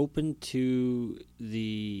open to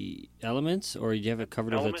the elements, or do you have it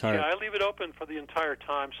covered with a tarp? Yeah, I leave it open for the entire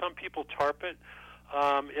time. Some people tarp it.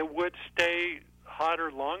 It would stay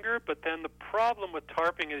hotter longer, but then the problem with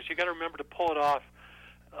tarping is you got to remember to pull it off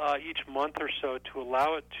each month or so to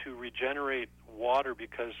allow it to regenerate water,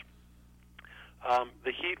 because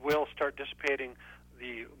the heat will start dissipating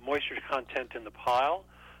the moisture content in the pile.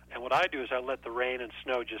 And what I do is I let the rain and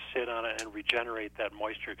snow just sit on it and regenerate that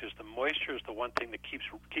moisture, because the moisture is the one thing that keeps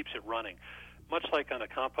it running. Much like on a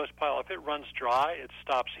compost pile, if it runs dry, it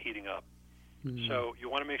stops heating up. Mm-hmm. So you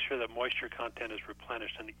want to make sure that moisture content is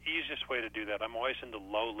replenished. And the easiest way to do that, I'm always into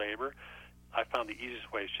low labor. I found the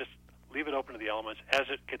easiest way is just leave it open to the elements. As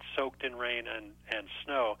it gets soaked in rain and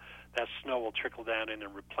snow, that snow will trickle down in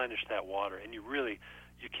and replenish that water. And you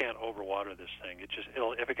can't overwater this thing.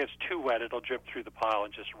 If it gets too wet, it'll drip through the pile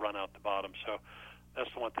and just run out the bottom. So that's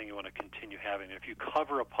the one thing you want to continue having. If you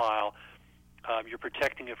cover a pile, you're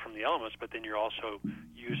protecting it from the elements, but then you're also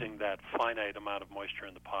using that finite amount of moisture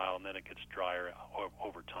in the pile, and then it gets drier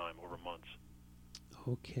over time, over months.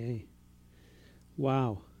 Okay.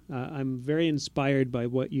 Wow. I'm very inspired by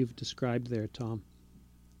what you've described there, Tom.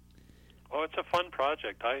 Oh, it's a fun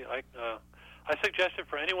project. I suggest it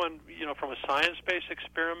for anyone, from a science-based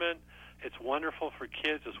experiment. It's wonderful for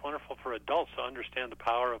kids. It's wonderful for adults to understand the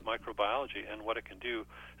power of microbiology and what it can do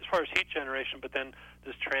as far as heat generation, but then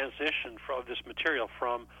this transition of this material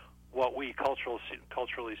from what we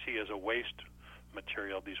culturally see as a waste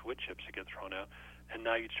material, these wood chips that get thrown out, and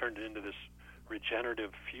now you turn it into this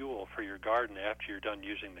regenerative fuel for your garden after you're done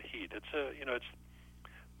using the heat. It's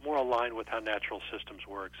more aligned with how natural systems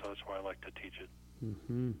work, so that's why I like to teach it.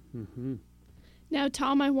 Mm-hmm, mm-hmm. Now,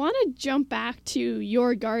 Tom, I want to jump back to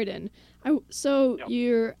your garden. Yep.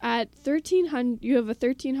 You're at 1,300. You have a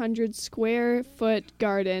 1,300 square foot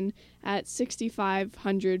garden at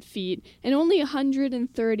 6,500 feet, and only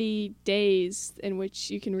 130 days in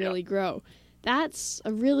which you can really grow. That's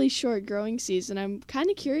a really short growing season. I'm kind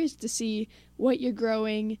of curious to see what you're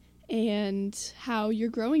growing and how you're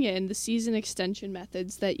growing it, and the season extension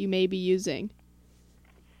methods that you may be using.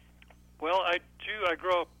 Well, I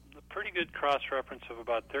grow a pretty good cross-reference of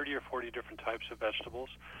about 30 or 40 different types of vegetables.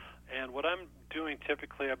 And what I'm doing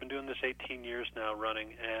typically, I've been doing this 18 years now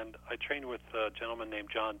running, and I trained with a gentleman named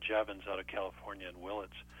John Jevons out of California in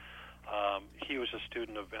Willits. He was a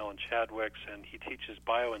student of Ellen Chadwick's, and he teaches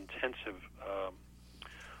biointensive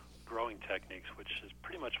growing techniques, which is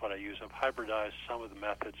pretty much what I use. I've hybridized some of the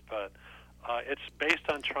methods, but it's based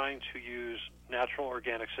on trying to use natural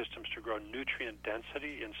organic systems to grow nutrient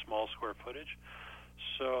density in small square footage.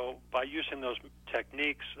 So by using those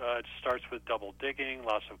techniques, it starts with double digging,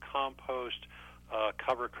 lots of compost,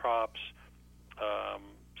 cover crops,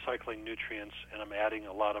 cycling nutrients, and I'm adding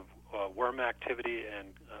a lot of worm activity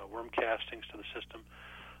and worm castings to the system.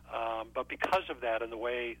 But because of that and the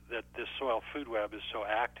way that this soil food web is so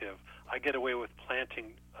active, I get away with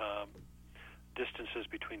planting distances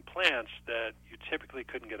between plants that you typically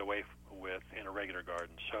couldn't get away with in a regular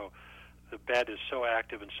garden. So the bed is so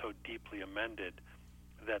active and so deeply amended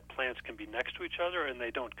that plants can be next to each other and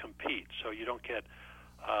they don't compete. So you don't get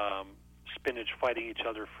spinach fighting each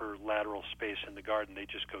other for lateral space in the garden. They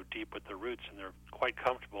just go deep with their roots, and they're quite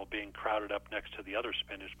comfortable being crowded up next to the other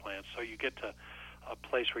spinach plants. So you get to a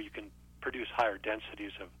place where you can produce higher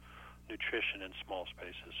densities of nutrition in small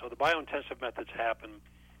spaces. So the biointensive methods happen,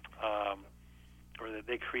 or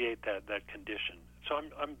they create that condition. So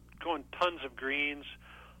I'm going tons of greens,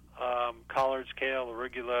 collards, kale,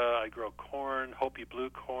 arugula. I grow corn, Hopi blue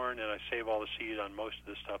corn, and I save all the seed on most of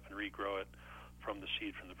this stuff and regrow it from the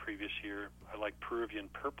seed from the previous year. I like Peruvian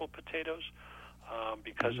purple potatoes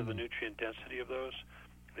because of the nutrient density of those.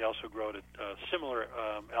 They also grow at a similar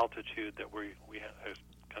altitude that we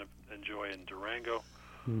kind of enjoy in Durango.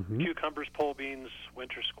 Mm-hmm. Cucumbers, pole beans,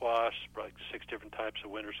 winter squash, like 6 different types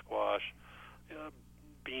of winter squash,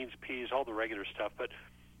 beans, peas, all the regular stuff. But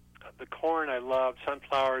the corn I love,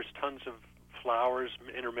 sunflowers, tons of flowers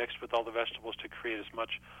intermixed with all the vegetables to create as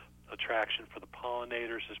much attraction for the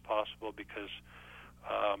pollinators as possible, because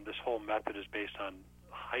this whole method is based on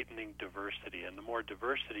heightening diversity. And the more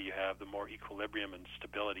diversity you have, the more equilibrium and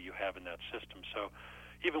stability you have in that system. So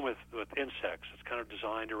even with insects, it's kind of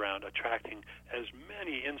designed around attracting as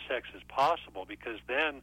many insects as possible, because then